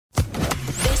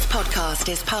podcast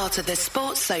is part of the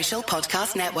Sports Social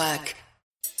Podcast Network.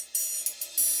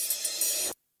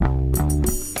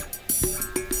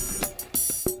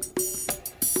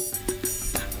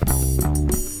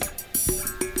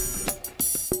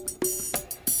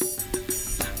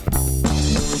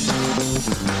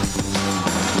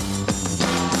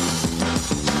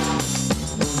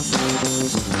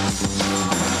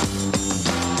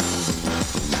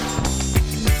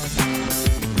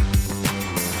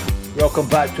 Welcome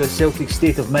back to a Celtic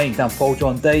State of Mind. I'm Paul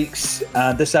John Dykes,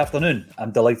 and this afternoon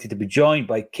I'm delighted to be joined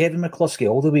by Kevin McCluskey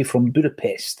all the way from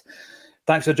Budapest.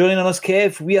 Thanks for joining us,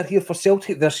 Kev. We are here for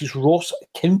Celtic versus Ross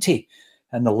County,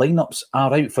 and the lineups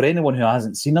are out for anyone who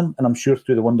hasn't seen them, and I'm sure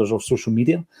through the wonders of social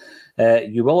media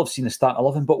you will have seen the start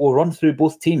 11, but we'll run through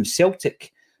both teams.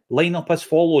 Celtic lineup as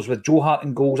follows, with Joe Hart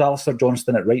in goals, Alistair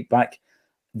Johnston at right back,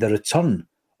 the return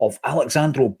of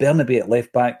Alexandro Bernabe at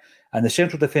left back, and the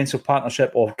central defensive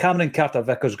partnership of Cameron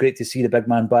Carter-Vickers. Great to see the big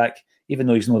man back, even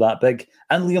though he's not that big.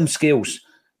 And Liam Scales.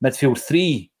 Midfield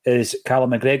 3 is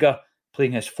Callum McGregor,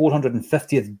 playing his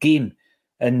 450th game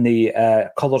in the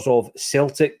colours of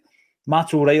Celtic.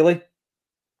 Matt O'Reilly,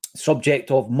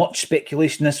 subject of much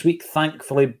speculation this week.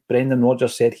 Thankfully, Brendan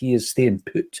Rodgers said he is staying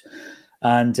put.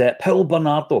 And Paul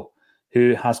Bernardo,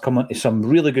 who has come into some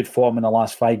really good form in the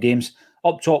last 5 games.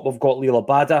 Up top, we've got Lila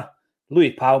Bada,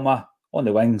 Louis Palma on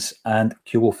the wings, and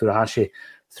Kyogo Furuhashi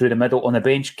through the middle. On the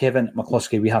bench, Kevin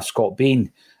McCluskey, we have Scott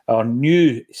Bain, our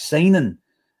new signing,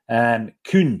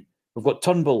 Kuhn. We've got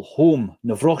Turnbull, Holm,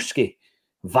 Nawrocki.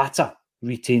 Vata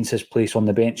retains his place on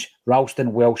the bench.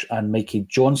 Ralston, Welsh and Mikey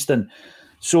Johnston.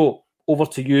 So, over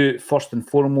to you first and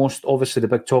foremost. Obviously, the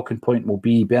big talking point will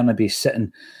be Bernabe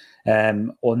sitting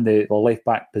on the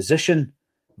left-back position.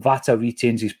 Vata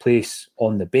retains his place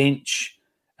on the bench.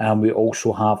 And we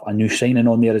also have a new signing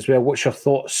on there as well. What's your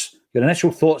thoughts, your initial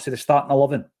thoughts of the starting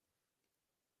 11?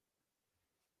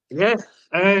 Yeah,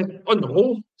 on the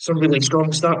whole, it's a really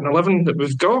strong starting 11 that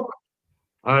we've got.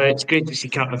 It's great to see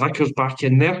Carter-Vickers back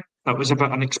in there. That was a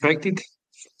bit unexpected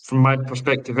from my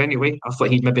perspective anyway. I thought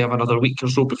he'd maybe have another week or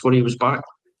so before he was back.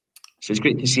 So it's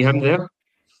great to see him there.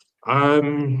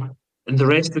 And the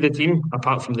rest of the team,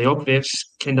 apart from the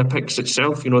obvious, kind of picks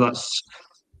itself. You know,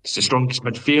 it's the strongest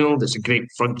midfield. It's a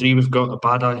great front three. We've got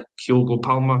Abada, Kyogo,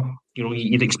 Palma. You know,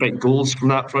 you'd expect goals from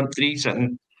that front three.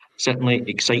 Certainly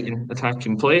exciting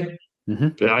attacking play. Mm-hmm.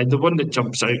 But the one that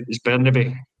jumps out is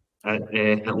Bernabe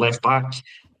at left back.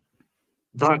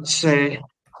 That's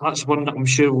one that I'm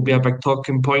sure will be a big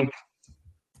talking point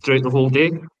throughout the whole day.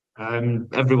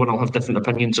 Everyone will have different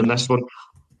opinions on this one.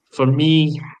 For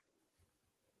me,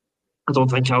 I don't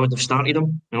think I would have started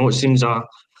him. You know, it seems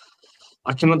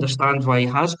I can understand why he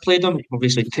has played him.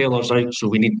 Obviously, Taylor's out, so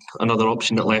we need another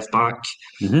option at left back.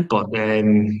 Mm-hmm. But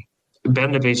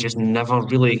Bernabe's just never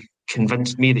really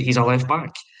convinced me that he's a left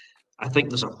back. I think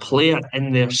there's a player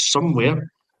in there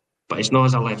somewhere, but it's not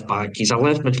as a left back. He's a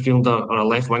left midfielder or a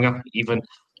left winger, even.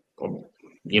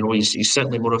 You know, he's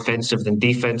certainly more offensive than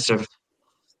defensive.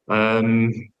 So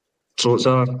it's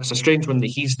a strange one that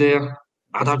he's there.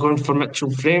 I'd have gone for Mitchell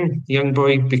Frame, the young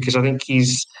boy, because I think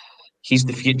he's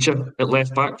the future at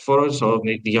left back for us, or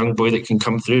the young boy that can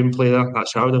come through and play there.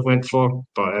 That's who I would have went for.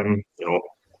 But, you know,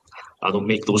 I don't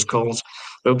make those calls.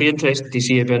 But it'll be interesting to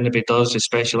see how Bernabe does,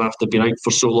 especially after being out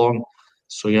for so long.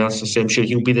 So, yeah, as I say, I'm sure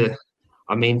he'll be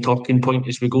a main talking point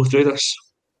as we go through this.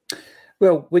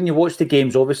 Well, when you watch the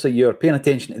games, obviously you're paying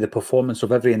attention to the performance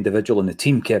of every individual in the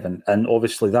team, Kevin, and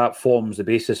obviously that forms the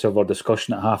basis of our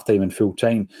discussion at halftime and full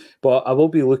time. But I will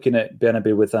be looking at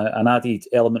Bernabe with an added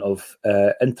element of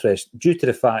interest due to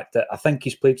the fact that I think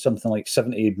he's played something like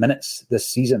 70 minutes this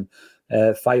season,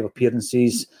 5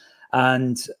 appearances.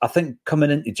 And I think coming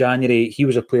into January, he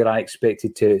was a player I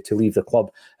expected to leave the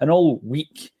club. And all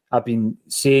week I've been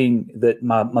saying that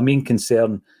my main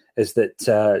concern is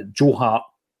that Joe Hart,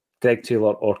 Greg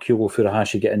Taylor or Kyogo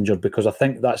Furuhashi get injured, because I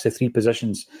think that's the 3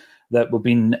 positions that we've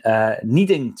been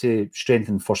needing to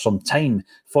strengthen for some time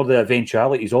for the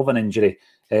eventualities of an injury,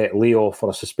 layoff or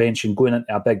a suspension going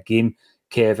into a big game,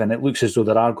 Kev. And it looks as though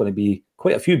there are going to be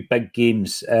quite a few big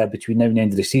games between now and the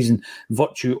end of the season,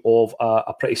 virtue of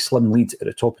a pretty slim lead at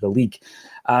the top of the league.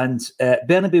 And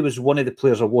Bernabe was one of the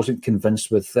players I wasn't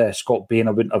convinced with. Scott Bain,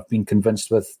 I wouldn't have been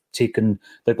convinced with taking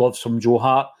the gloves from Joe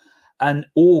Hart. And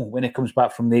when it comes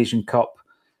back from the Asian Cup,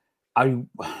 I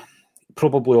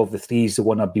probably of the 3 is the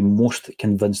one I've been most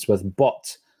convinced with.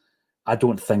 But I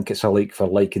don't think it's a like for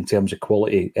like in terms of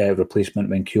quality replacement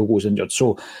when Kyogo's injured.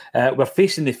 So we're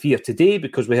facing the fear today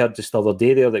because we heard just the other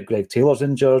day there that Greg Taylor's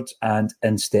injured and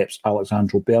in steps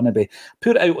Alexandro Bernabe.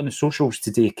 Put it out on the socials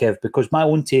today, Kev, because my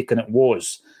own take on it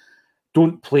was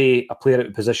don't play a player out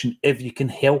of position if you can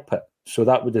help it. So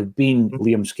that would have been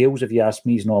Liam Scales, if you ask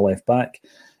me. He's not a left back.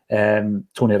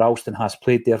 Tony Ralston has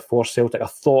played there for Celtic. I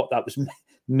thought that was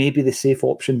maybe the safe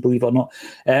option, believe it or not.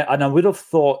 And I would have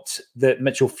thought that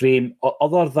Mitchell Frame,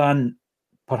 other than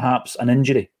perhaps an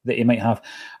injury that he might have,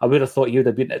 I would have thought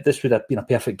this would have been a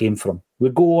perfect game for him. We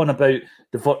go on about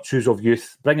the virtues of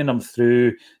youth, bringing them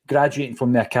through, graduating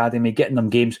from the academy, getting them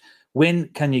games. When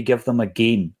can you give them a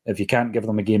game if you can't give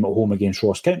them a game at home against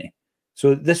Ross County?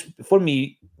 So this, for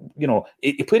me,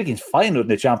 he played against Feyenoord in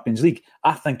the Champions League.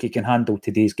 I think he can handle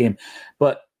today's game.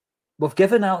 But we've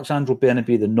given Alexandro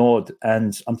Bernabei the nod,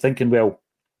 and I'm thinking, well,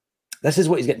 this is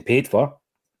what he's getting paid for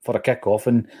a kick-off.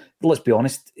 And let's be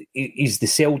honest, he's the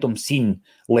seldom seen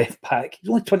left back. He's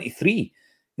only 23.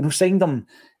 Signed him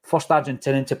first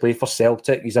Argentinian to play for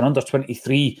Celtic. He's an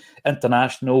under-23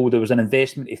 international. There was an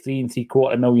investment of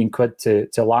 £3.75 million to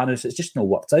Lanús. It's just not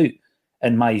worked out,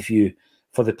 in my view,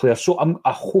 for the player. So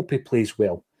I hope he plays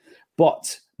well.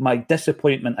 But my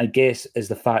disappointment, I guess, is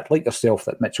the fact, like yourself,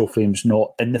 that Mitchell Frame's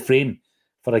not in the frame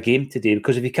for a game today.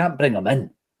 Because if you can't bring him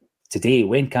in today,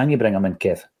 when can you bring him in,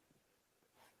 Kev?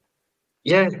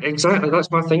 Yeah, exactly.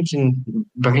 That's my thinking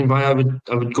behind why I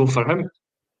would go for him.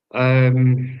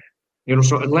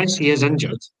 So unless he is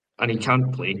injured and he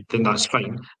can't play, then that's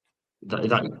fine.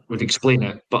 That would explain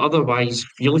it. But otherwise,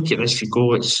 if you look at this, you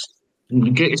go, it's the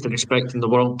greatest respect in the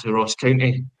world to Ross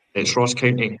County. It's Ross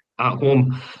County at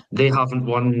home. They haven't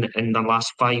won in the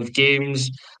last 5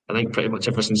 games. I think pretty much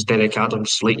ever since Derek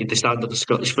Adams slated the standard of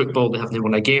Scottish football, they haven't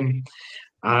won a game.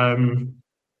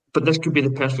 But this could be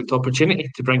the perfect opportunity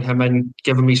to bring him in,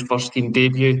 give him his first team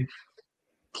debut,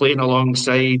 playing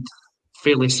alongside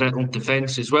fairly settled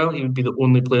defence as well. He would be the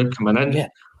only player coming in. Yeah.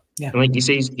 And like you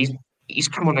say, he's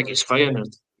come on against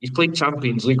Feyenoord. He's played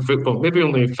Champions League football, maybe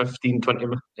only 15, 20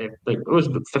 minutes. It was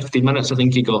about 50 minutes, I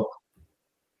think he got.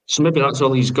 So maybe that's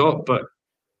all he's got, but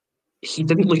he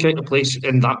didn't look out of place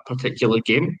in that particular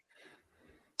game.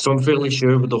 So I'm fairly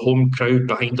sure with the home crowd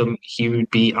behind him, he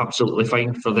would be absolutely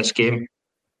fine for this game.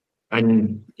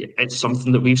 And it's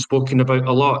something that we've spoken about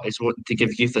a lot, is wanting to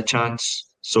give youth a chance.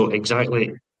 So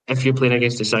exactly, if you're playing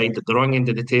against the side at the wrong end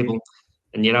of the table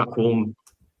and you're at home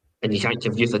and you can't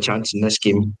give youth a chance in this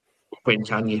game, when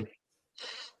can you?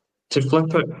 To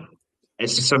flip it,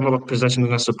 it's a similar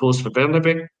position, I suppose, for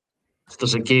Bernabei. If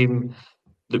there's a game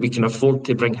that we can afford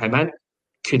to bring him in,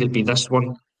 could it be this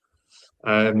one?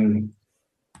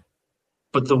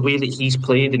 But the way that he's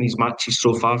played in his matches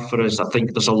so far for us, I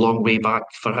think there's a long way back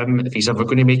for him if he's ever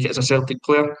going to make it as a Celtic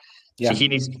player. Yeah. So he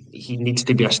needs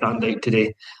to be a standout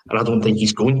today, and I don't think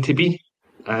he's going to be.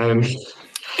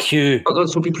 Q,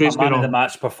 let's hope he plays man of the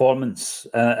match performance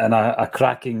and a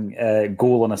cracking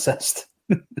goal and assist.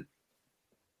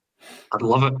 I'd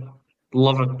love it.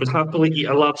 Love it. Would happily eat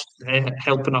a large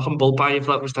help in a humble pie if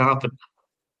that was to happen.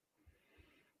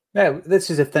 Yeah, this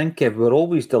is a thing, Kev. We're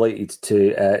always delighted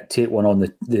to take one on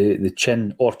the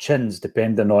chin or chins,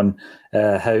 depending on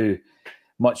how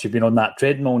much you've been on that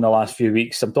treadmill in the last few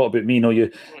weeks. I'm talking about me, not you.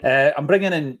 I'm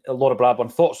bringing in Laura Bradburn.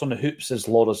 Thoughts on the Hoops is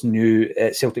Laura's new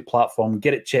Celtic platform.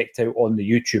 Get it checked out on the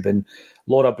YouTube. And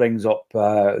Laura brings up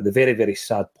the very, very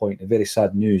sad point, the very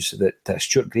sad news that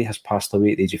Stuart Gray has passed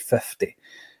away at the age of 50.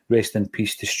 Rest in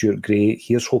peace to Stuart Gray.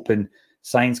 Here's hoping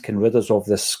science can rid us of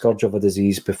this scourge of a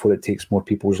disease before it takes more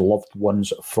people's loved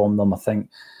ones from them. I think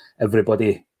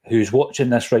everybody who's watching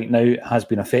this right now has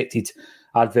been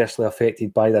adversely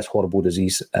affected by this horrible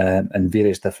disease in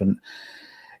various different,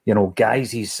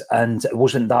 guises. And it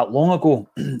wasn't that long ago,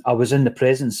 I was in the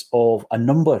presence of a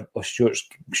number of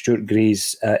Stuart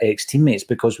Gray's ex-teammates,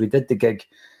 because we did the gig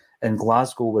in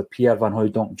Glasgow with Pierre Van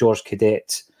Hooydonk, George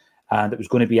Cadet, and it was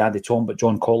going to be Andy Tom, but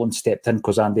John Collins stepped in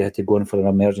because Andy had to go in for an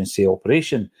emergency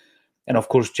operation. And of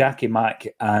course, Jackie Mack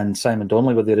and Simon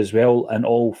Donnelly were there as well, and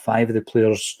all 5 of the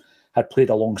players had played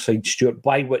alongside Stuart,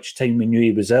 by which time we knew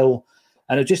he was ill.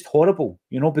 And it was just horrible,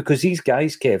 because these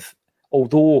guys, Kev,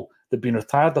 although they've been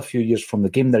retired a few years from the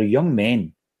game, they're young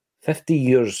men. 50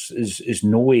 years is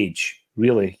no age,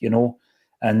 really,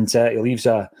 and he leaves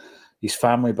his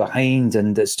family behind.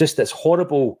 And it's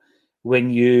horrible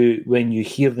when you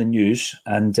hear the news,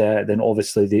 and then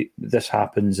obviously this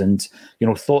happens, and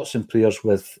thoughts and prayers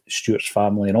with Stuart's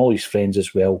family and all his friends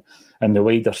as well, and the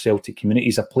wider Celtic community.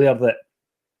 He's a player that,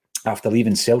 after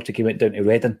leaving Celtic, he went down to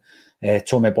Reading.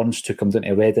 Tommy Burns took him down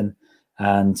to Reading,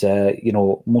 and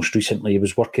most recently he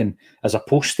was working as a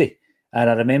postie.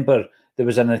 And I remember there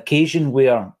was an occasion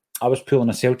where I was pulling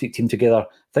a Celtic team together.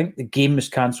 I think the game was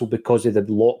cancelled because of the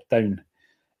lockdown.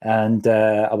 And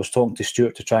I was talking to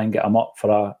Stuart to try and get him up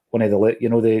for one of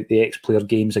the ex-player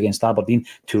games against Aberdeen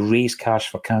to raise cash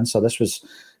for cancer. This was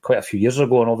quite a few years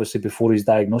ago, and obviously before his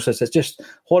diagnosis. It's just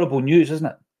horrible news, isn't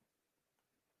it?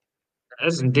 It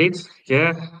is indeed,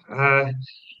 yeah.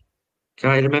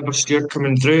 I remember Stuart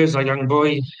coming through as a young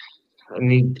boy,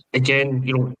 and he,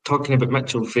 again, talking about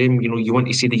Mitchell Frame, you want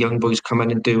to see the young boys come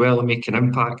in and do well and make an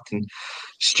impact. And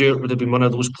Stuart would have been one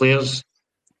of those players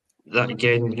that,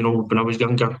 again, when I was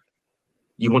younger,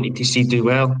 you wanted to see do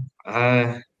well.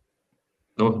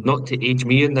 No, not to age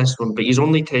me in this one, but he's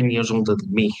only 10 years older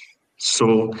than me.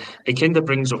 So it kind of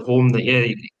brings it home that,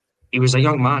 yeah, he was a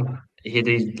young man. He had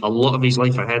a lot of his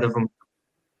life ahead of him.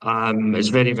 It's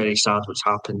very, very sad what's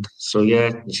happened. So,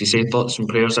 yeah, as you say, thoughts and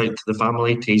prayers out to the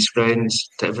family, to his friends,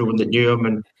 to everyone that knew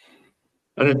him.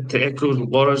 And to echo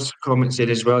Laura's comments there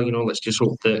as well, let's just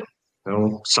hope that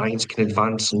science can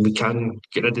advance and we can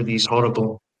get rid of these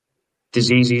horrible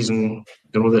diseases and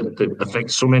that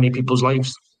affect so many people's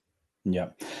lives. Yeah,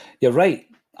 you're right.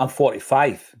 I'm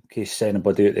 45, in case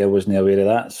anybody out there wasn't aware of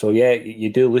that. So yeah,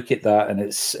 you do look at that, and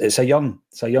it's a young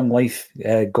life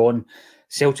gone.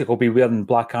 Celtic will be wearing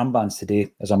black armbands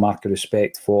today as a mark of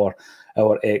respect for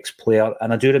our ex-player.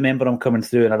 And I do remember him coming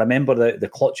through, and I remember the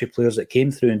clutchy players that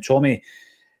came through. And Tommy,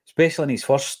 especially in his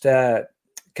first kind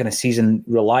of season,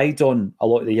 relied on a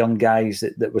lot of the young guys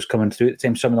that was coming through at the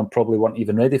time. Some of them probably weren't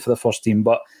even ready for the first team,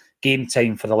 but game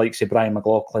time for the likes of Brian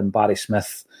McLaughlin, Barry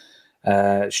Smith,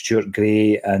 Stuart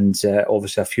Gray, and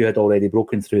obviously a few had already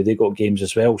broken through. They got games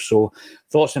as well. So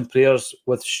thoughts and prayers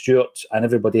with Stuart and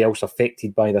everybody else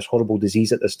affected by this horrible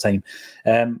disease at this time.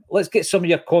 Let's get some of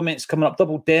your comments coming up.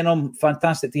 Double Denim,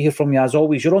 fantastic to hear from you as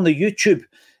always. You're on the YouTube.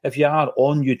 If you are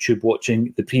on YouTube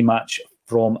watching the pre-match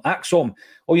from Acsom,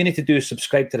 all you need to do is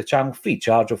subscribe to the channel, free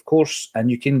charge of course,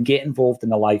 and you can get involved in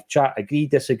the live chat, agree,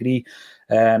 disagree,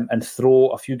 and throw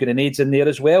a few grenades in there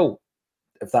as well,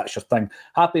 if that's your thing.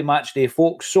 Happy match day,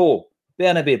 folks. So,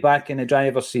 Bernabe back in the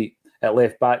driver's seat at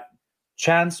left back.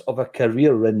 Chance of a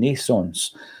career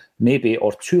renaissance. Maybe,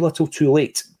 or too little too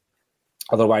late.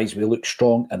 Otherwise, we look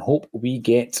strong and hope we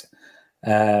get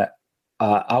an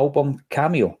album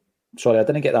cameo. Sorry, I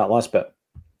didn't get that last bit.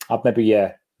 I've maybe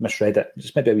misread it.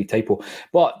 Just maybe a wee typo.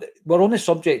 But we're on the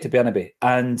subject of Bernabe,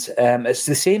 and it's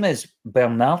the same as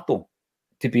Bernardo,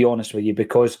 to be honest with you,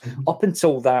 because up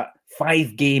until that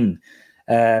 5-game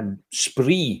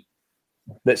spree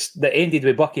that ended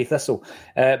with Bucky Thistle,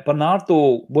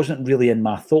 Bernardo wasn't really in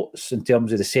my thoughts in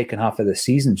terms of the second half of the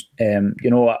season.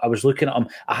 I was looking at him.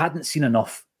 I hadn't seen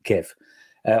enough, Kev.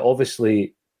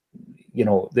 Obviously,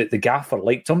 the gaffer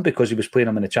liked him because he was playing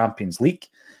him in the Champions League,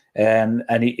 and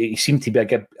he seemed to be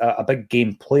a big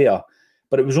game player.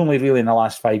 But it was only really in the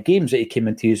last 5 games that he came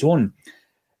into his own.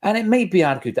 And it might be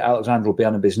argued that Alexandro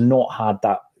Bernabe has not had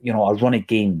that, a run of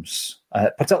games,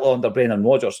 particularly under Brendan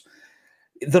Rodgers.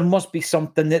 There must be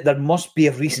something, there must be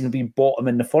a reason we bought him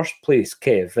in the first place,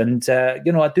 Kev. And, I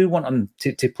do want him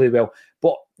to play well.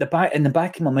 But in the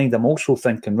back of my mind, I'm also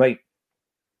thinking, right,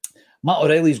 Matt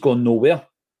O'Reilly's gone nowhere.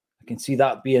 I can see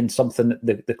that being something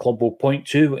that the club will point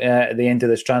to at the end of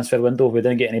this transfer window if we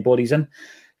didn't get any bodies in.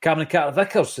 Cameron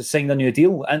Carter-Vickers has signed a new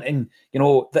deal, and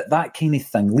that kind of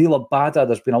thing. Leela Bada,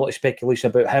 there's been a lot of speculation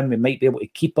about him. We might be able to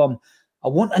keep him. I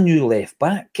want a new left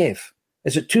back, Kev.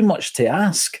 Is it too much to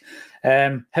ask?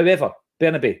 However,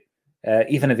 Bernabe,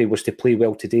 even if he was to play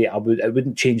well today, it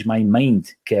wouldn't change my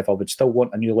mind, Kev. I would still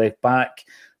want a new left back.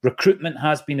 Recruitment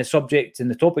has been a subject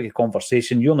and the topic of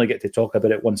conversation. You only get to talk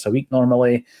about it once a week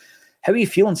normally. How are you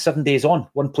feeling 7 days on,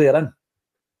 one player in?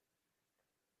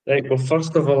 Right, well,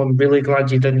 first of all, I'm really glad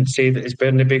you didn't say that is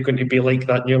Bernabe going to be like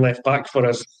that new left back for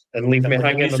us and leave me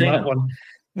hanging on that one,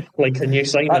 like a new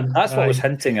signing. That's what I was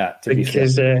hinting at, to be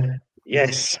fair.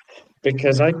 Yes,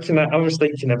 because I was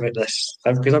thinking about this,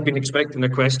 because I've been expecting a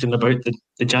question about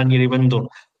the January window,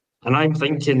 and I'm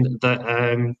thinking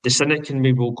that the cynic in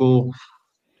me will go,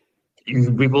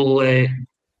 you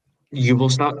will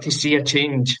start to see a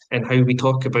change in how we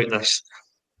talk about this.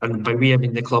 And by we, I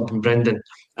mean the club and Brendan.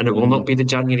 And it will not be the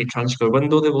January transfer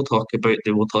window they will talk about.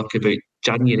 They will talk about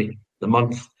January, the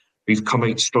month. We've come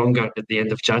out stronger at the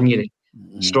end of January.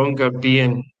 Stronger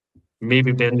being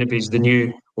maybe Bernabe's the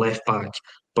new left back,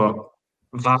 but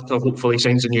Vata hopefully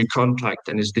signs a new contract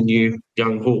and is the new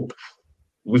young hope.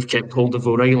 We've kept hold of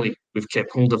O'Reilly. We've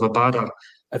kept hold of Abada.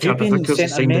 Have you been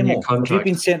sent a memo? Have you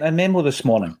been sent a memo this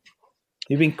morning?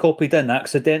 You've been copied in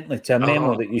accidentally to a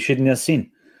memo that you shouldn't have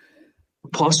seen.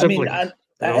 Possibly.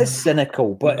 It is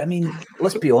cynical, but I mean,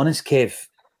 let's be honest, Kev.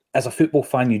 As a football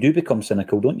fan, you do become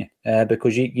cynical, don't you?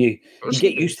 Because you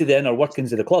get used to the inner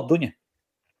workings of the club, don't you?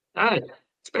 Aye,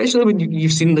 especially when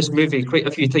you've seen this movie quite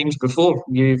a few times before.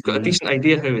 You've got a decent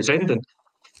idea how it's ending.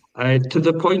 To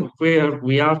the point where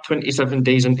we are 27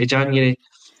 days into January,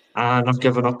 and I've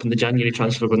given up in the January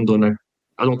transfer window now.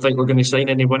 I don't think we're going to sign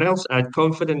anyone else. I had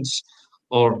confidence,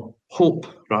 or hope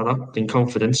rather than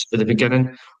confidence, at the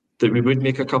beginning that we would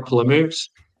make a couple of moves.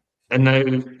 And now,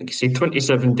 like I say,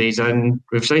 27 days in,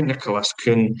 we've signed Nicholas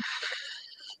Kuhn.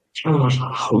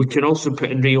 We can also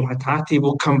put in Rio Hatate.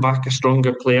 We'll come back a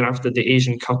stronger player after the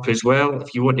Asian Cup as well.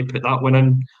 If you want to put that one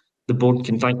in, the board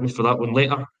can thank me for that one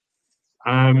later.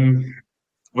 Um,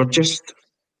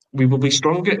 we will be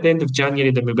stronger at the end of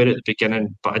January than we were at the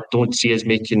beginning, but I don't see us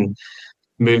making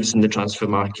moves in the transfer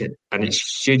market, and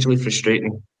it's hugely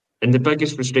frustrating. And the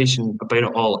biggest frustration about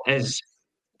it all is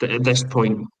that at this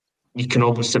point, you can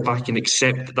almost sit back and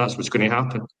accept that that's what's going to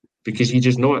happen because you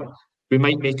just know it. We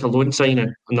might make a loan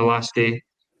signing on the last day,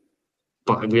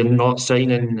 but we're not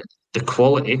signing the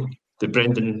quality that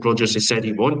Brendan Rodgers has said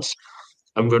he wants,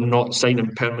 and we're not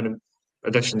signing permanent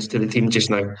additions to the team just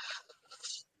now.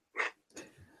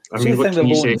 I mean, what can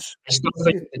you say?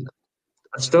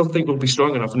 I still think we'll be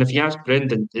strong enough. And if you ask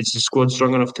Brendan, is the squad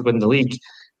strong enough to win the league?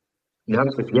 The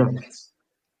answer is yes.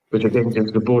 Which again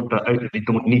gives the board that out that they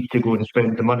don't need to go and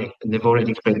spend the money, and they've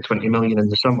already spent 20 million in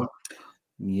the summer.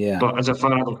 Yeah. But as a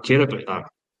fan, I don't care about that.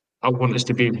 I want us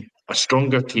to be a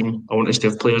stronger team. I want us to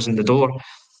have players in the door.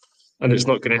 And it's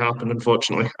not going to happen,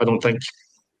 unfortunately, I don't think.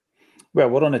 Well,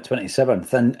 we're on the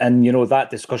 27th, and you know, that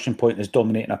discussion point is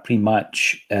dominating a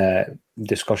pre-match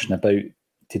discussion about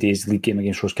today's league game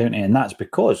against Ross County, and that's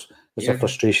because there's a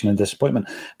frustration and disappointment.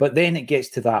 But then it gets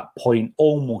to that point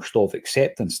almost of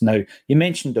acceptance. Now, you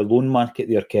mentioned the loan market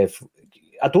there, Kev.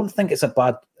 I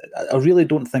really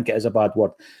don't think it is a bad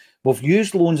word. We've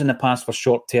used loans in the past for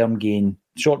short-term gain,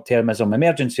 short-termism,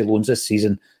 emergency loans this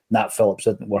season. Nat Phillips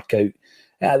didn't work out.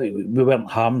 We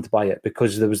weren't harmed by it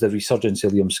because there was the resurgence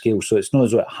of Liam Scales, so it's not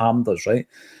as though it harmed us, right?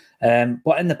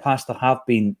 But in the past, there have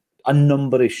been a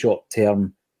number of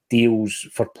short-term deals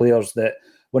for players that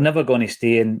were never going to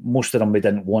stay, and most of them we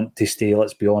didn't want to stay,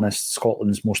 let's be honest.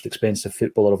 Scotland's most expensive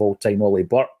footballer of all time, Ollie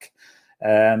Burke.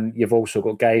 You've also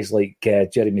got guys like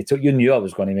Jeremy, you knew I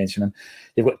was going to mention him.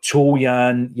 You've got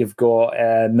Choyan, you've got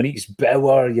Maurice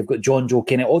Bauer, you've got John Joe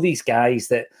Kenny, all these guys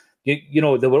that, you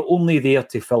know, they were only there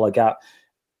to fill a gap.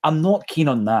 I'm not keen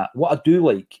on that. What I do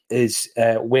like is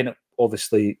when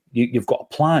obviously you've got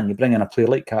a plan, you bring in a player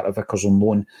like Carter Vickers on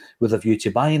loan with a view to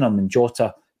buying him, and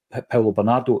Jota, Paulo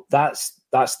Bernardo. That's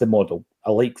the model. I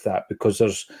like that because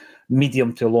there's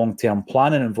medium to long-term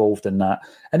planning involved in that.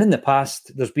 And in the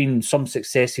past, there's been some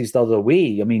successes the other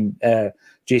way. I mean,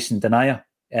 Jason Denayer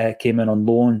came in on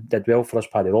loan, did well for us.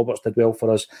 Paddy Roberts did well for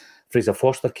us. Fraser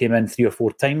Forster came in 3 or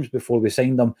 4 times before we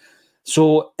signed him.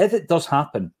 So if it does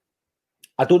happen,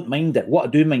 I don't mind it. What I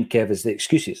do mind, Kev, is the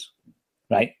excuses,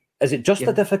 right? Is it just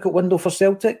a difficult window for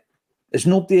Celtic? Is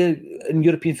nobody in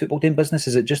European football doing business?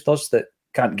 Is it just us that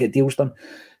can't get deals done?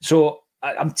 So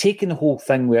I'm taking the whole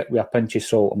thing with a pinch of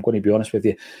salt. I'm going to be honest with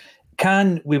you.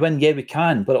 Can we win? Yeah, we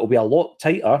can, but it'll be a lot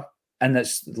tighter, and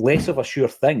it's less of a sure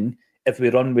thing if we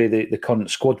run with the current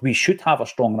squad. We should have a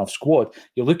strong enough squad.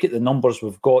 You look at the numbers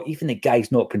we've got, even the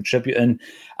guys not contributing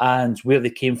and where they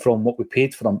came from, what we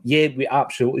paid for them. Yeah, we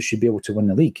absolutely should be able to win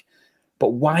the league.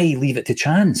 But why leave it to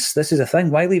chance? This is the thing.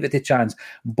 Why leave it to chance?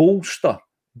 Bolster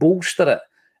it.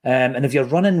 And if you're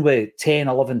running with 10,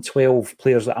 11, 12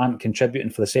 players that aren't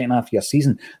contributing for the second half of your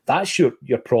season, that's your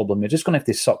problem. You're just going to have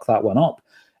to suck that one up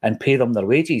and pay them their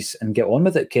wages and get on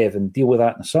with it, Kev, and deal with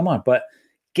that in the summer. But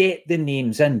get the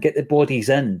names in, get the bodies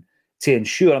in to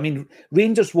ensure. I mean,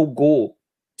 Rangers will go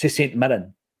to St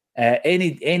Mirren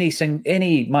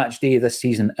any match day this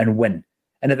season and win.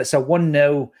 And if it's a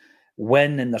 1-0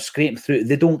 win and they're scraping through,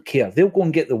 they don't care. They'll go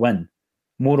and get the win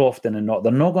more often than not.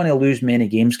 They're not going to lose many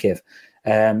games, Kev.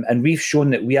 And we've shown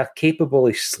that we are capable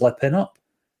of slipping up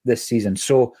this season.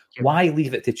 So why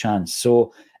leave it to chance?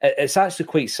 So it's actually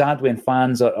quite sad when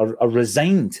fans are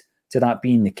resigned to that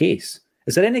being the case.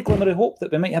 Is there any glimmer of hope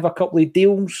that we might have a couple of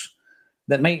deals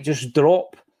that might just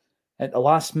drop at the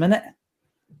last minute?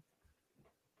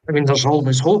 I mean, there's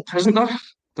always hope, isn't there?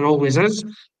 There always is.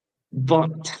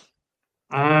 But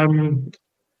I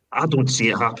don't see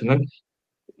it happening.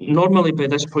 Normally, by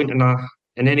this point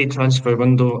in any transfer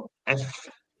window,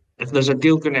 if there's a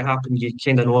deal going to happen, you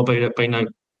kind of know about it by now.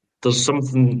 There's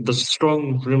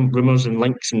strong rumours and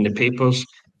links in the papers.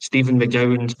 Stephen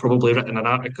McGowan's probably written an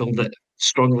article that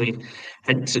strongly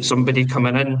hints at somebody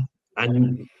coming in,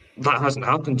 and that hasn't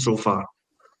happened so far.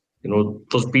 You know,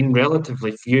 there's been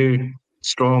relatively few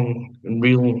strong and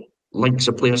real links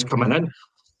of players coming in,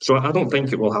 so I don't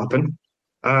think it will happen.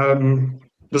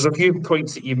 There's a few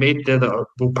points that you made there that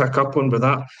we'll pick up on with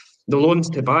that. The loans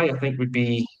to buy, I think,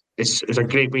 is a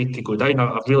great way to go down.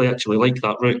 I really actually like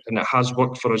that route, and it has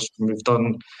worked for us when we've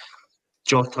done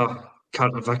Jota,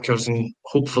 Carter Vickers, and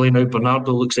hopefully now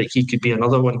Bernardo looks like he could be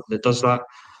another one that does that.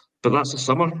 But that's a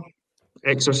summer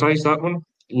exercise, that one.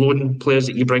 Loan players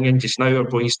that you bring in just now are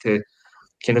boys to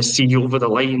kind of see you over the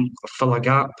line or fill a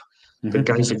gap. The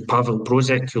guys like Pavel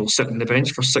Brozek who'll sit on the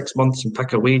bench for 6 months and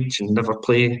pick a wage and never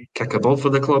kick a ball for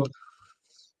the club.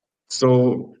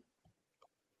 So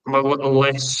I'm a little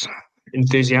less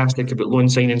enthusiastic about loan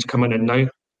signings coming in now.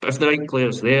 But if the right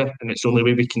player's there and it's the only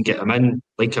way we can get them in,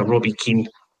 like a Robbie Keane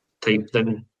type,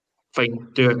 then fine,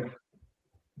 do it.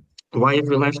 Why have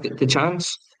we left it to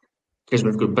chance? Because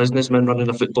we've got businessmen running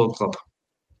a football club.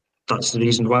 That's the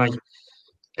reason why.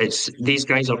 It's these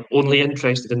guys are only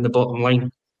interested in the bottom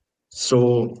line.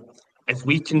 So if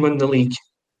we can win the league,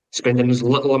 spending as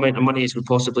little amount of money as we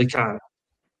possibly can,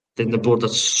 then the board are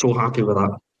so happy with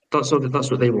that. That's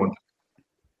what they want.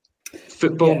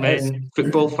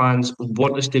 Football fans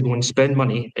want us to go and spend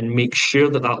money and make sure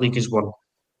that league is won,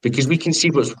 because we can see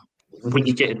what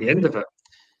you get at the end of it.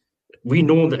 We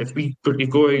know that if we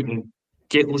go out and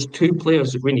get those 2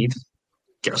 players that we need,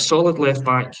 get a solid left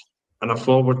back and a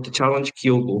forward to challenge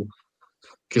Kyogo,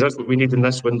 because that's what we need in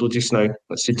this window just now.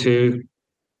 That's the 2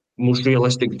 most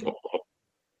realistic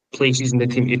places in the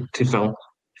team to fill.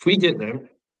 If we get them,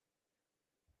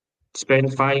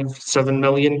 spend 5-7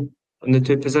 million on the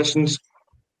 2 positions,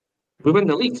 we win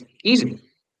the league easy,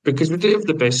 because we do have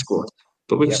the best squad,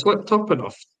 but we've slipped up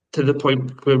enough to the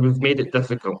point where we've made it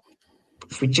difficult.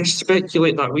 If we just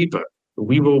speculate that wee bit,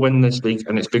 we will win this league,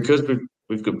 and it's because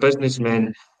we've got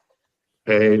businessmen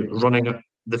running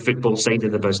the football side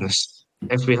of the business.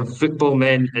 If we have football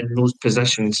men in those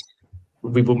positions,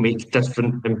 we will make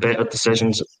different and better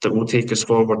decisions that will take us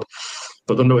forward.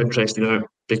 But they're not interested in it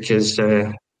because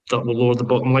that will lower the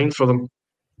bottom line for them.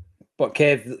 But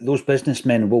Kev, those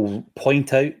businessmen will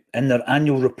point out in their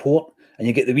annual report, and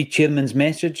you get the wee chairman's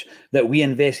message, that we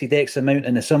invested X amount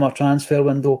in the summer transfer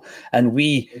window, and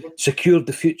we secured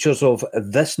the futures of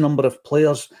this number of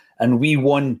players, and we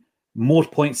won more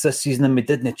points this season than we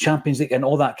did in the Champions League, and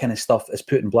all that kind of stuff is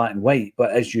put in black and white.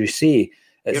 But as you say,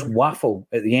 it's waffle.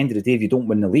 At the end of the day, if you don't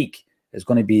win the league, it's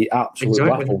going to be absolute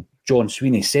waffle. John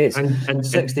Sweeney says, and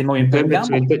 £60 million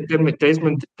gamble. Dermot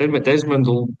Desmond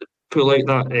will pull out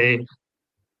that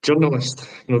journalist,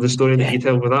 the story that you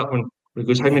tell with that one. He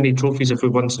goes, how many trophies have we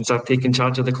won since I've taken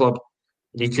charge of the club?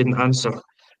 And he couldn't answer.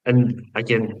 And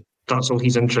again, that's all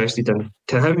he's interested in.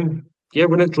 To him,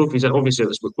 winning trophies, obviously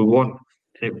that's what we want.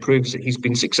 And it proves that he's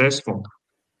been successful.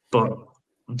 But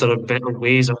there are better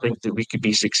ways, I think, that we could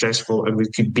be successful, and we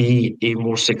could be a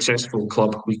more successful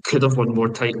club. We could have won more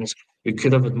titles. We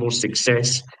could have had more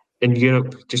success in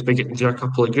Europe just by getting through a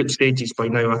couple of group stages by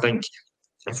now, I think,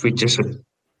 if we just had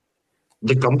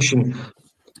the gumption.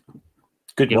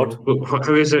 Good word.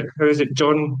 How is it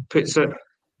John puts it?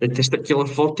 The testicular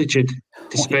fortitude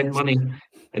to spend money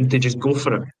and to just go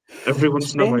for it. Every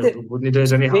once in a while, when he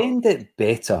does anyhow. Spend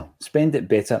it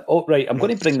better. Oh, right, I'm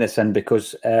going to bring this in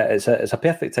because it's a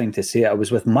perfect time to say it. I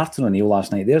was with Martin O'Neill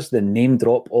last night. There's the name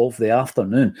drop of the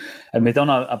afternoon. And we've done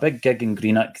a big gig in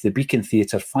Greenock, the Beacon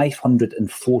Theatre,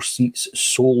 504 seats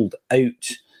sold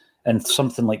out in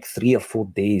something like 3 or 4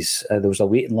 days. There was a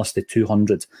waiting list of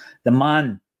 200. The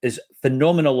man is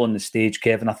phenomenal on the stage,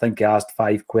 Kevin. I think he asked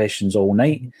 5 questions all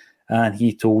night. And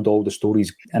he told all the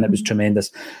stories, and it was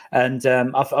tremendous. And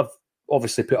I've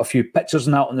obviously put a few pictures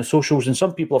and that on the socials, and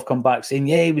some people have come back saying,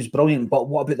 yeah, he was brilliant, but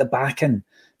what about the backing?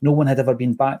 No one had ever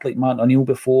been backed like Martin O'Neill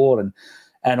before,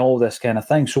 and all this kind of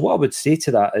thing. So what I would say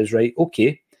to that is, right,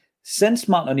 okay, since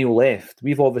Martin O'Neill left,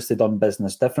 we've obviously done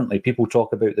business differently. People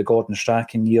talk about the Gordon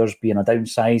Strachan years being a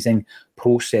downsizing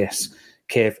process,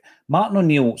 Kev. Martin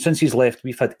O'Neill, since he's left,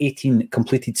 we've had 18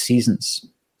 completed seasons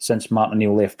since Martin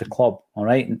O'Neill left the club, all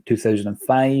right, in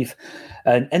 2005.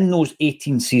 And in those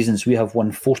 18 seasons, we have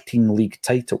won 14 league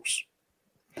titles.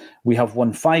 We have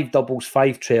won 5 doubles,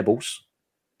 5 trebles,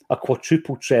 a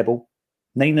quadruple treble,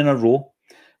 9 in a row.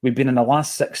 We've been in the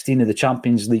last 16 of the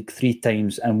Champions League 3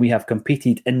 times, and we have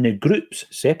competed in the groups,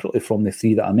 separately from the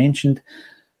 3 that I mentioned,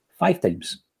 5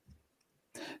 times.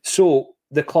 So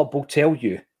the club will tell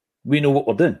you, we know what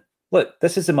we're doing. Look,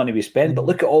 this is the money we spend, but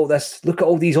look at all this, look at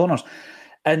all these honours.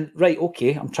 And right,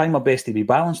 okay, I'm trying my best to be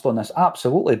balanced on this,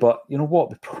 absolutely. But you know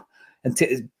what?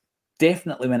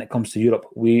 Definitely when it comes to Europe,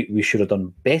 we should have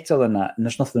done better than that. And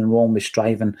there's nothing wrong with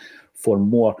striving for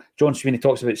more. John Sweeney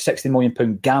talks about £60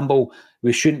 million gamble.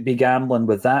 We shouldn't be gambling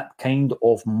with that kind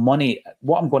of money.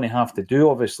 What I'm going to have to do,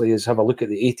 obviously, is have a look at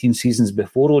the 18 seasons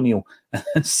before O'Neill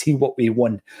and see what we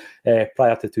won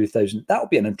prior to 2000. That'll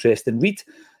be an interesting read,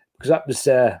 because that was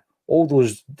all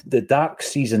the dark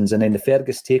seasons and then the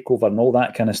Fergus takeover and all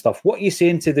that kind of stuff. What are you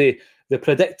saying to the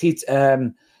predicted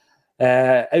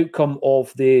Outcome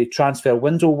of the transfer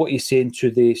window. What are you saying to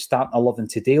the starting 11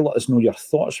 today? Let us know your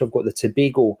thoughts. We've got the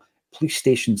Tobago Police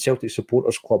Station Celtic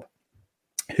Supporters Club,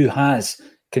 who has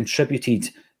contributed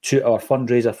to our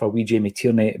fundraiser for wee Jamie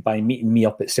Tierney by meeting me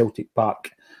up at Celtic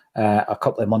Park a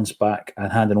couple of months back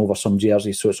and handing over some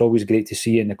jerseys. So it's always great to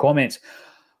see you in the comments.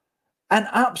 And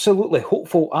absolutely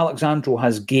hopeful Alexandro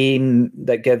has game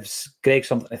that gives Greg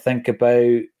something to think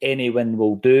about. Any win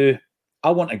will do.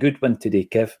 I want a good win today,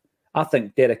 Kev. I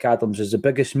think Derek Adams is the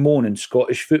biggest moan in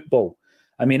Scottish football.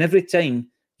 I mean, every time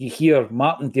you hear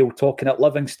Martindale talking at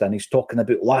Livingston, he's talking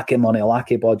about lack of money,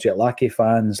 lack of budget, lack of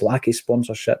fans, lack of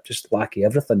sponsorship, just lack of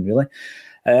everything, really.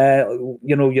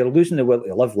 You're losing the will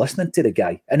to live listening to the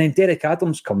guy. And then Derek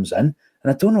Adams comes in,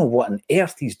 and I don't know what on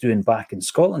earth he's doing back in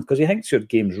Scotland because he thinks your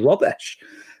game's rubbish.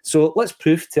 So let's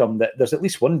prove to him that there's at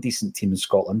least one decent team in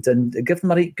Scotland and give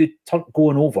them a right good turn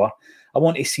going over. I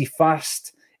want to see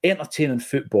fast, entertaining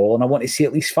football, and I want to see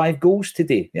at least 5 goals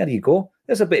today. There you go.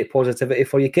 There's a bit of positivity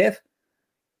for you, Kev.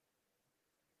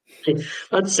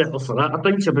 I'd settle for that. I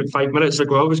think about 5 minutes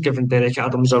ago I was giving Derek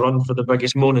Adams a run for the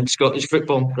biggest moan in Scottish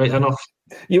football, right enough.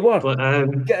 You were. But,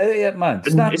 get out of it, man.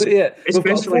 Snap out of it. We've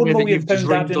got a £4 million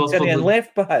Argentinian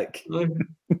left back.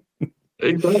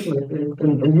 Exactly.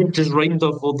 And you've just rhymed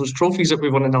off all those trophies that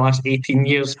we've won in the last 18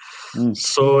 years.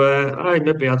 So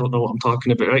maybe I don't know what I'm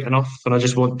talking about right enough, and I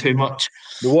just want too much.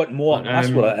 You want more. But, that's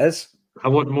what it is. I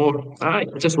want more. I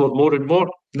just want more and more.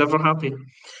 Never happy.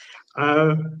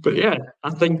 But yeah, I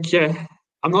think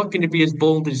I'm not going to be as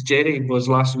bold as Jerry was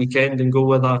last weekend and go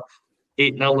with a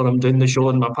 8-0 and I'm doing the show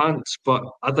in my pants. But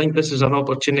I think this is an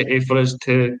opportunity for us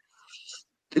to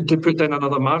put down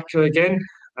another marker again.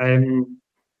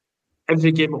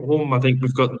 Every game at home, I think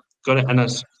we've got it in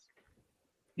us,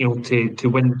 to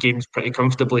win games pretty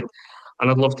comfortably. And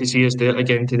I'd love to see us do it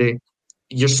again today.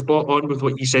 You're spot on with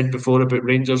what you said before about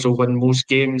Rangers will win most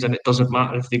games, and it doesn't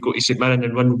matter if they go to St Mirren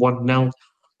and win 1-0.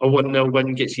 A 1-0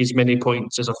 win gets you as many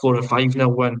points as a 4 or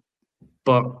 5-0 win.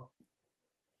 But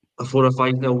a 4 or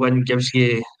 5-0 win gives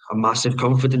you a massive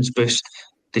confidence boost.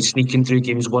 The sneaking through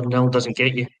games 1-0 doesn't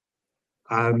get you.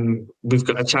 We've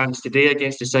got a chance today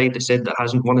against the side that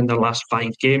hasn't won in their last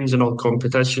 5 games in all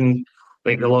competition. I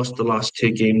think they lost the last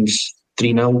 2 games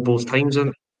 3-0 both times.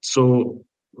 So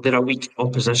they're a weak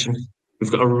opposition.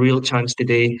 We've got a real chance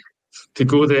today to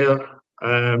go there,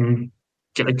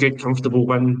 get a good, comfortable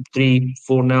win,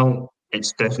 3-4-0.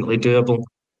 It's definitely doable.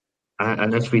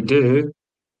 And if we do,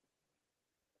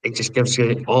 it just gives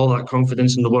you all that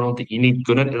confidence in the world that you need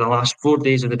going into the last 4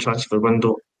 days of the transfer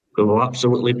window. We will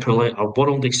absolutely pull out a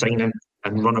worldy signing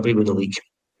and run away with the league.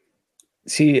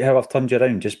 See how I've turned you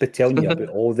around just by telling you about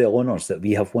all the honours that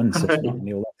we have won since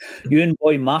you and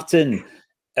Boy Martin.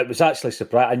 It was actually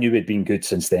surprising. I knew we'd been good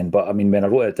since then, but I mean, when I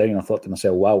wrote it down, I thought to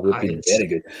myself, wow, we've been very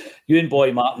good. You and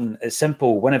Boy Martin, it's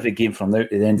simple. Win every game from now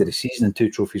to the end of the season and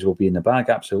 2 trophies will be in the bag.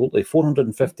 Absolutely.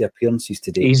 450 appearances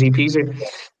today. Easy peasy.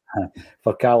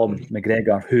 For Callum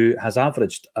McGregor, who has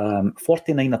averaged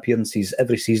 49 appearances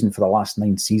every season for the last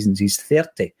 9 seasons. He's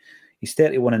 30. He's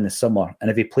 31 in the summer. And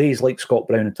if he plays like Scott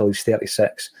Brown until he's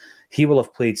 36, he will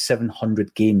have played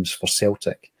 700 games for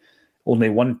Celtic.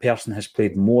 Only one person has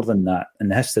played more than that in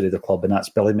the history of the club, and that's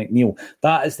Billy McNeill.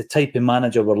 That is the type of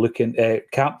manager we're looking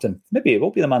captain. Maybe it will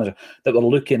be the manager that we're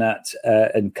looking at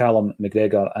in Callum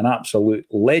McGregor, an absolute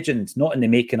legend, not in the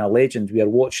making a legend. We are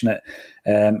watching it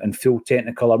in full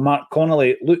technicolor. Mark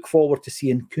Connolly, look forward to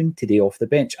seeing Kuhn today off the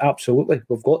bench. Absolutely,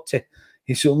 we've got to.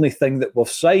 He's the only thing that we've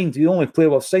signed, the only player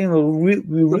we've signed. We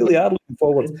really are looking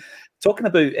forward. Talking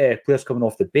about players coming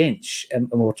off the bench, and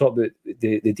we'll talk about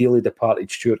the dearly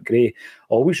departed Stuart Gray. I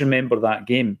always remember that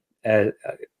game,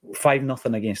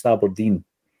 5-0 against Aberdeen,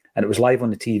 and it was live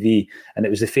on the TV, and it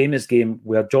was the famous game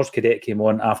where George Cadet came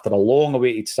on after a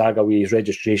long-awaited saga with his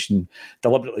registration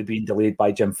deliberately being delayed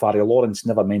by Jim Farry. Lawrence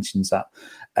never mentions that.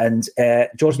 And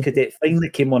George Cadet finally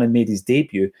came on and made his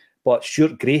debut, but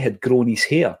Stuart Gray had grown his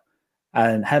hair,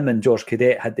 and him and George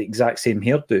Cadet had the exact same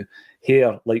hairdo.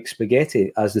 Hair like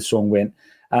spaghetti, as the song went.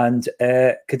 And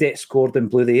Cadet scored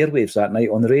and blew the airwaves that night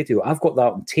on the radio. I've got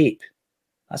that on tape.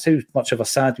 That's how much of a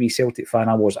sad wee Celtic fan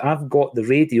I was. I've got the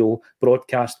radio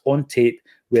broadcast on tape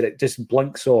where it just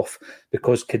blinks off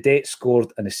because Cadet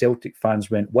scored and the Celtic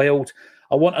fans went wild.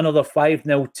 I want another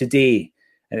 5-0 today.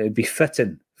 And it would be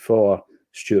fitting for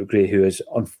Stuart Gray, who is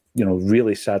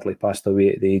really sadly passed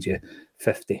away at the age of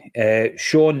 50.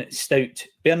 Sean Stout,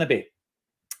 Burnaby,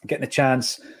 getting a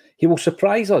chance. He will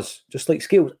surprise us, just like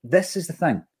Scales. This is the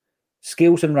thing.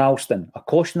 Scales and Ralston, a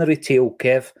cautionary tale,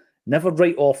 Kev. Never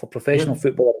write off a professional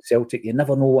footballer at Celtic. You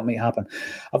never know what might happen.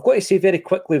 I've got to say very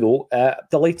quickly, though,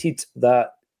 delighted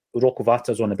that Rocco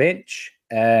Vata's on the bench.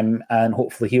 and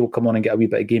hopefully he'll come on and get a wee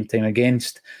bit of game time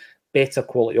against better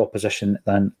quality opposition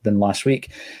than last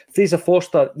week. Fraser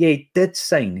Forster, he did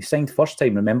sign. He signed first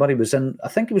time, remember? I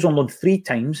think he was on loan 3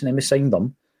 times, and then we signed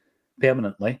him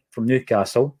permanently from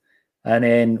Newcastle. And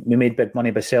then we made big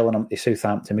money by selling him to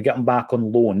Southampton. We got him back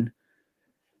on loan.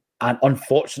 And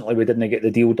unfortunately, we didn't get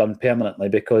the deal done permanently,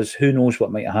 because who knows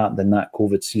what might have happened in that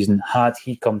COVID season had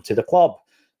he come to the club.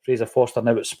 Fraser Forster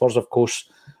now at Spurs, of course,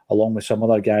 along with some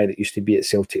other guy that used to be at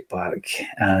Celtic Park.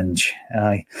 And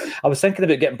I was thinking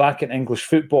about getting back into English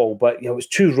football, but it was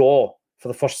too raw for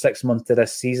the first 6 months of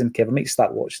this season, Kev. I might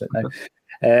start watching it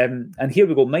now. And here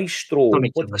we go, Maestro.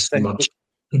 What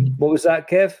was that,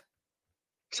 Kev?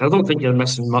 I don't think you're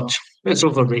missing much. It's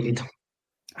overrated.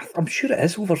 I'm sure it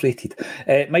is overrated.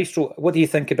 Maestro, what do you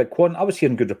think about Quan? I was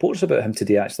hearing good reports about him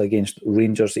today, actually, against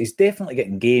Rangers. He's definitely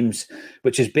getting games,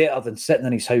 which is better than sitting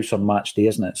in his house on match day,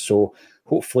 isn't it? So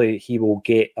hopefully he will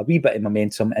get a wee bit of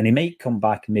momentum, and he might come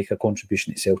back and make a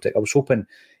contribution to Celtic. I was hoping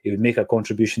he would make a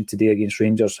contribution today against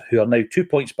Rangers, who are now 2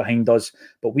 points behind us,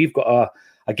 but we've got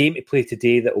a game to play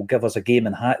today that will give us a game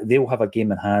in hand. They'll have a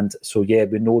game in hand. So, yeah,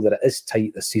 we know that it is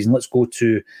tight this season. Let's go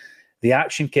to the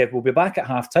action, Kev. We'll be back at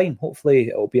half-time. Hopefully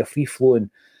it'll be a free-flowing,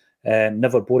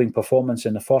 never boring performance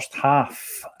in the first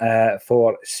half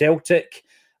for Celtic.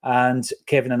 And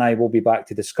Kevin and I will be back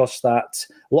to discuss that.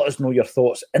 Let us know your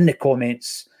thoughts in the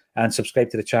comments, and subscribe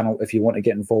to the channel if you want to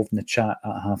get involved in the chat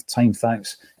at half-time.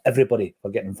 Thanks, everybody,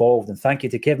 for getting involved. And thank you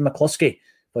to Kevin McCluskey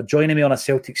for joining me on A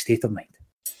Celtic State of Mind.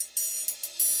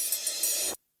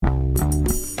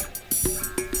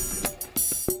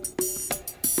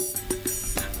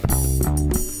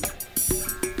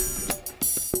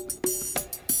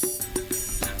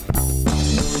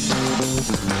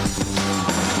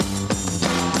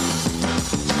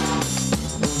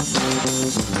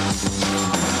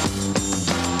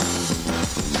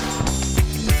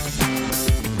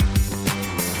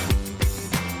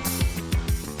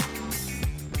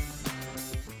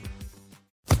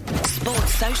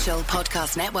 Social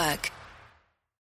Podcast Network.